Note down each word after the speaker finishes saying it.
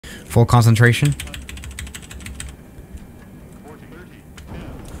Full concentration.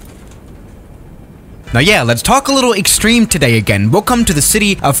 Now yeah, let's talk a little extreme today again. Welcome to the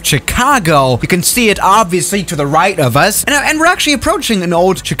city of Chicago. You can see it obviously to the right of us. And we're actually approaching an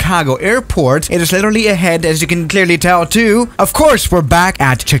old Chicago airport. It is literally ahead, as you can clearly tell too. Of course, we're back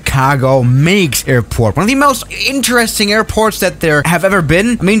at Chicago Meigs Airport. One of the most interesting airports that there have ever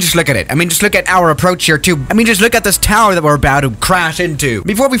been. I mean, just look at it. I mean, just look at our approach here too. I mean, just look at this tower that we're about to crash into.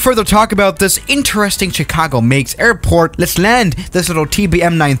 Before we further talk about this interesting Chicago Meigs Airport, let's land this little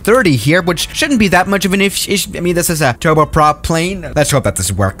TBM 930 here, which shouldn't be that much of an issue. I mean, this is a turboprop plane. Let's hope that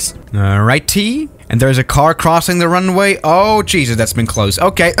this works. Alrighty. And there's a car crossing the runway. Oh, Jesus, that's been close.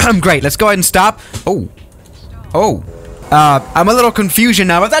 Okay, great. Let's go ahead and stop. Oh. I'm a little confusion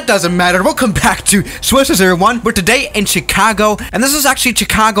now, but that doesn't matter. We'll come back to Swiss01. We're today in Chicago, and this is actually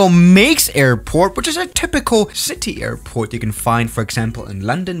Chicago Meigs Airport, which is a typical city airport you can find, for example, in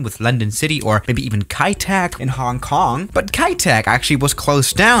London with London City, or maybe even Kai Tak in Hong Kong. But Kai Tak actually was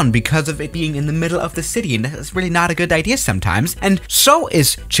closed down because of it being in the middle of the city, and that's really not a good idea sometimes. And so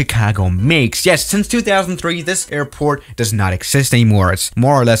is Chicago Meigs. Yes, since 2003, this airport does not exist anymore. It's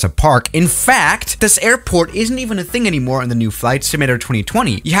more or less a park. In fact, this airport isn't even a thing anymore in the new Flight Simulator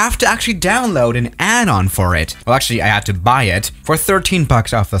 2020. You have to actually download an add-on for it. Well, actually, I had to buy it for 13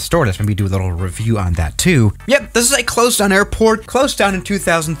 bucks off the store. Let's maybe do a little review on that too. Yep, this is a closed-down airport. Closed down in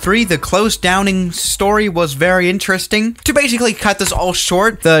 2003. The closed-downing story was very interesting. To basically cut this all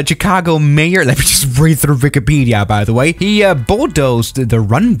short, the Chicago mayor, let me just read through Wikipedia, by the way, he bulldozed the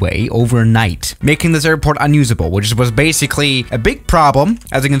runway overnight, making this airport unusable, which was basically a big problem.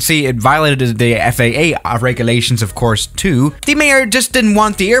 As you can see, it violated the FAA regulations, of course, too. The mayor just didn't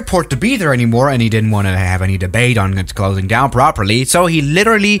want the airport to be there anymore, and he didn't want to have any debate on its closing down properly, so he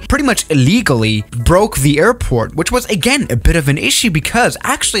literally pretty much illegally broke the airport, which was again a bit of an issue because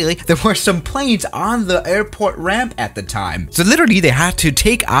actually there were some planes on the airport ramp at the time. So literally they had to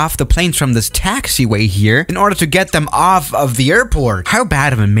take off the planes from this taxiway here in order to get them off of the airport. How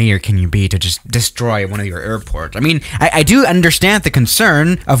bad of a mayor can you be to just destroy one of your airports? I mean, I do understand the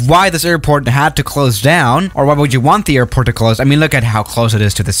concern of why this airport had to close down, or why would you want the airport to close? I mean, look at how close it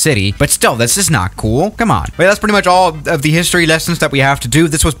is to the city, but still, this is not cool. Come on. But that's pretty much all of the history lessons that we have to do.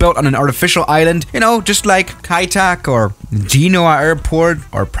 This was built on an artificial island, you know, just like Kai Tak or Genoa Airport,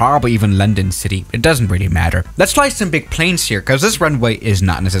 or probably even London City. It doesn't really matter. Let's fly some big planes here, because this runway is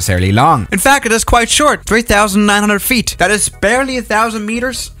not necessarily long. In fact, it is quite short, 3,900 feet. That is barely 1,000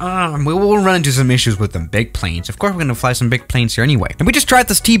 meters. We will run into some issues with them big planes. Of course, we're gonna fly some big planes here anyway. And we just tried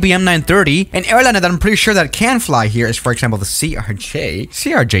this TBM 930. An airliner that I'm pretty sure that can fly here is, for example, the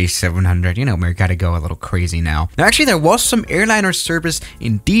CRJ700. You know, we gotta go a little crazy now. Now, actually, there was some airliner service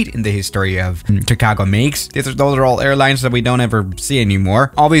indeed in the history of Chicago Meigs. Those are all airlines that we don't ever see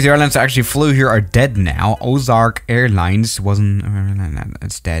anymore. All these airlines that actually flew here are dead now. Ozark Airlines wasn't,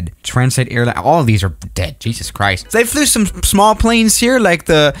 it's dead. Transit Airline, all of these are dead. Jesus Christ. So they flew some small planes here, like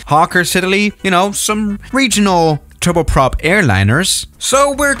the Hawker Siddeley, you know, some regional turboprop airliners.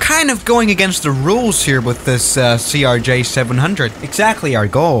 So we're kind of going against the rules here with this CRJ700. Exactly our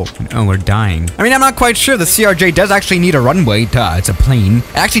goal. Oh, we're dying. I mean, I'm not quite sure. The CRJ does actually need a runway. Duh, it's a plane.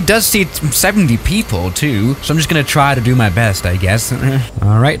 It actually does seat 70 people too. So I'm just gonna try to do my best, I guess.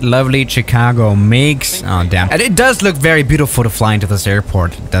 All right, lovely Chicago Meigs. Oh, damn. And it does look very beautiful to fly into this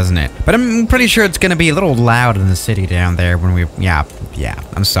airport, doesn't it? But I'm pretty sure it's gonna be a little loud in the city down there when we, yeah.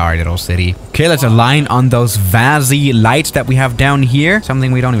 I'm sorry, little city. Okay, let's align on those Vazzy lights that we have down here.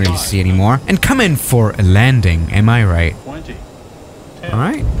 Something we don't really see anymore. And come in for a landing. Am I right? 20. All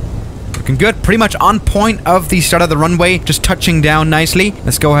right. Looking good. Pretty much on point of the start of the runway. Just touching down nicely.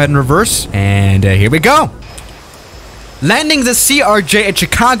 Let's go ahead and reverse. And here we go. Landing the CRJ at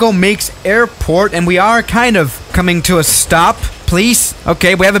Chicago Meigs Airport. And we are kind of coming to a stop. Please.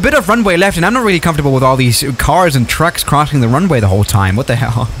 Okay, we have a bit of runway left, and I'm not really comfortable with all these cars and trucks crossing the runway the whole time. What the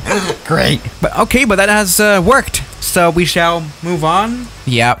hell? Great. But okay, but that has worked. So we shall move on.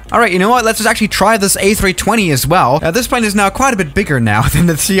 Yeah. All right, you know what? Let's just actually try this A320 as well. This plane is now quite a bit bigger now than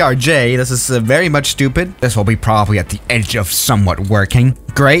the CRJ. This is very much stupid. This will be probably at the edge of somewhat working.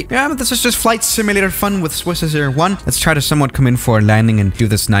 Great. Yeah, but this is just flight simulator fun with Swiss01. Let's try to somewhat come in for a landing and do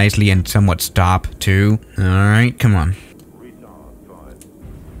this nicely and somewhat stop too. All right, come on.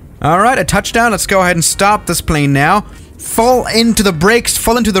 Alright, a touchdown. Let's go ahead and stop this plane now. Full into the brakes,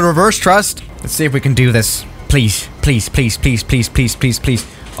 full into the reverse thrust. Let's see if we can do this. Please, please, please, please, please, please, please, please.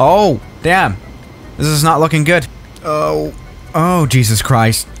 Oh, damn. This is not looking good. Oh, Jesus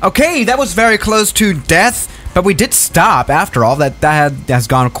Christ. Okay, that was very close to death. But we did stop after all. That has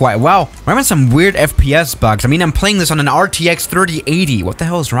gone quite well. We're having some weird FPS bugs. I mean, I'm playing this on an RTX 3080. What the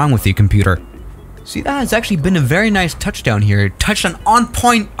hell is wrong with you, computer? See, that has actually been a very nice touchdown here. Touchdown on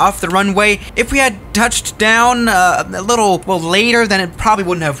point off the runway. If we had touched down a little, well, later, then it probably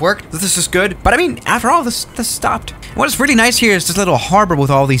wouldn't have worked. This is good. But I mean, after all, this stopped. What's really nice here is this little harbor with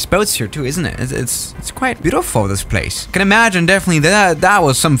all these boats here too, isn't it? It's quite beautiful, this place. I can imagine definitely that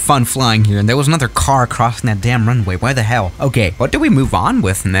was some fun flying here, and there was another car crossing that damn runway. Why the hell? Okay, what do we move on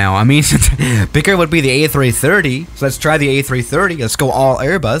with now? I mean, bigger would be the A330, so let's try the A330. Let's go all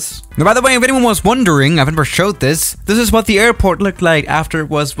Airbus. Now, by the way, if anyone was wondering, I've never showed this. This is what the airport looked like after it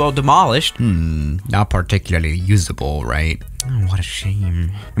was, well, demolished. Not particularly usable, right? Oh, what a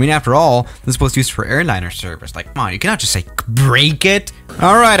shame. I mean, after all, this was used for airliner service. Like, come on, you cannot just say, break it.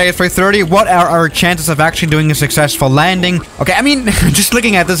 Alright, A330, what are our chances of actually doing a successful landing? Okay, I mean, just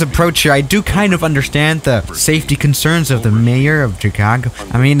looking at this approach here, I do kind of understand the safety concerns of the mayor of Chicago.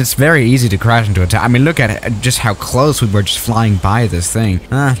 I mean, it's very easy to crash into a tower. I mean, look at it, just how close we were just flying by this thing.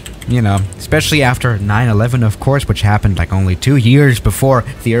 You know, especially after 9/11, of course, which happened like only 2 years before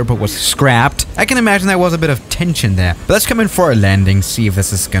the airport was scrapped. I can imagine there was a bit of tension there. But let's come in for a landing, see if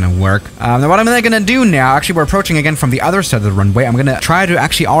this is gonna work. Now what I'm gonna do now, actually we're approaching again from the other side of the runway. I'm gonna try to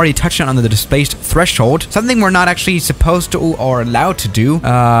actually already touch down under the displaced threshold. Something we're not actually supposed to or allowed to do.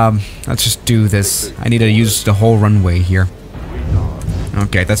 Let's just do this. I need to use the whole runway here.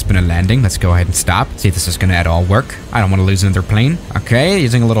 Okay, that's been a landing. Let's go ahead and stop. See if this is gonna at all work. I don't want to lose another plane. Okay,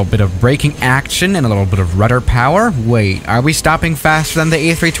 using a little bit of braking action and a little bit of rudder power. Wait, are we stopping faster than the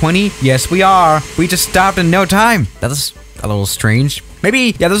A320? Yes, we are. We just stopped in no time. That is a little strange.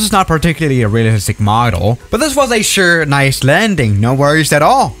 Maybe, yeah, this is not particularly a realistic model, but this was a sure nice landing. No worries at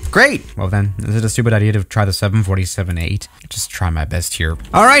all. Great. Well then, is it a stupid idea to try the 747-8? Just try my best here.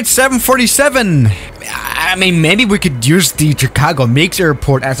 All right, 747. I mean, maybe we could use the Chicago Meigs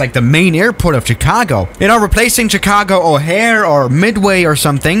airport as like the main airport of Chicago. You know, replacing Chicago O'Hare or Midway or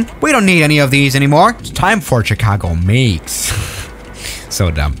something. We don't need any of these anymore. It's time for Chicago Meigs. So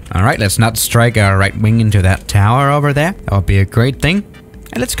dumb. All right, let's not strike our right wing into that tower over there. That would be a great thing.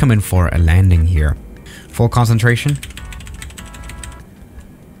 And let's come in for a landing here. Full concentration.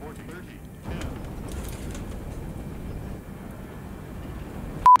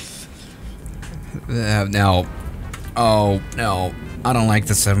 No. Oh, no. I don't like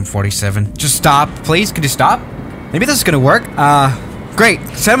the 747. Just stop, please. Could you stop? Maybe this is gonna work. Great.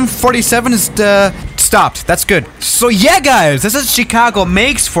 747 is stopped. That's good. So yeah, guys, this is Chicago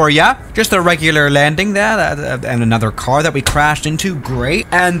Meigs for ya. Just a regular landing there, and another car that we crashed into. Great.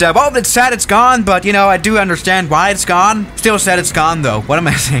 And well, it's sad it's gone, but you know, I do understand why it's gone. Still sad it's gone though. What am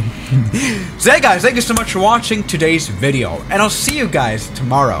I saying? So hey guys, thank you so much for watching today's video, and I'll see you guys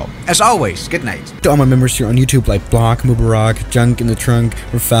tomorrow. As always, good night. To all my members here on YouTube like Block, Mubarak, Junk in the Trunk,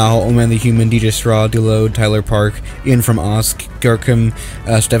 Rafal, Oman the Human, DJ Straw, Deload, Tyler Park, Ian from Osk, Garkham,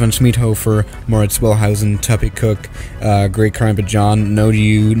 Stefan Schmiedhofer, Moritz Wellhausen, Tuppy Cook, Great Crime but John, No to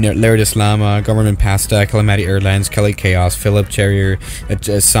You, Laird Islama, Government Pasta, Calamity Airlines, Kelly Chaos, Philip Cherrier,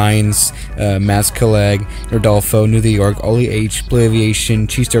 Signs, Maz Kaleg, Rodolfo, New York, Ollie H, Blue Aviation,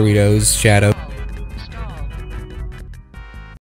 Cheese Doritos, Shadow.